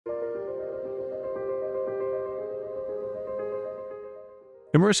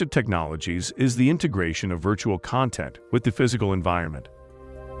Immersive technologies is the integration of virtual content with the physical environment.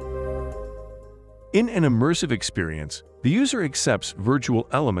 In an immersive experience, the user accepts virtual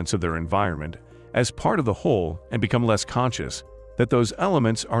elements of their environment as part of the whole and become less conscious that those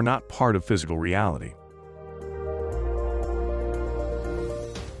elements are not part of physical reality.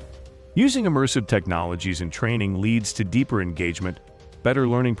 Using immersive technologies in training leads to deeper engagement, better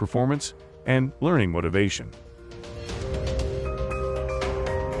learning performance, and learning motivation.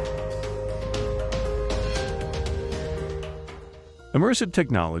 Immersive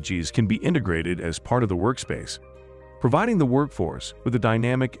technologies can be integrated as part of the workspace, providing the workforce with a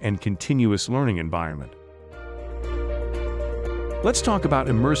dynamic and continuous learning environment. Let's talk about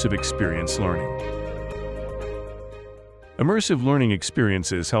immersive experience learning. Immersive learning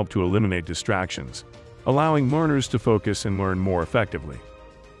experiences help to eliminate distractions, allowing learners to focus and learn more effectively.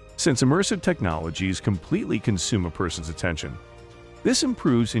 Since immersive technologies completely consume a person's attention, this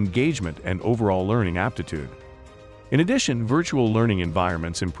improves engagement and overall learning aptitude. In addition, virtual learning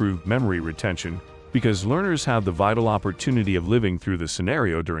environments improve memory retention because learners have the vital opportunity of living through the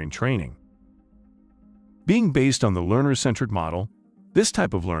scenario during training. Being based on the learner-centric model, this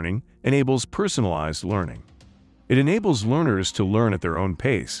type of learning enables personalized learning. It enables learners to learn at their own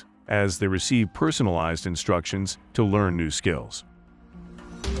pace as they receive personalized instructions to learn new skills.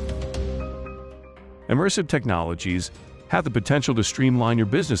 Immersive technologies have the potential to streamline your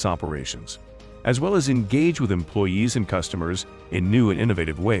business operations, as well as engage with employees and customers in new and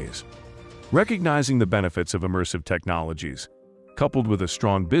innovative ways. Recognizing the benefits of immersive technologies, coupled with a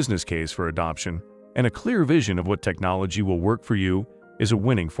strong business case for adoption and a clear vision of what technology will work for you, is a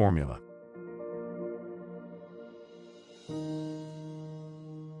winning formula.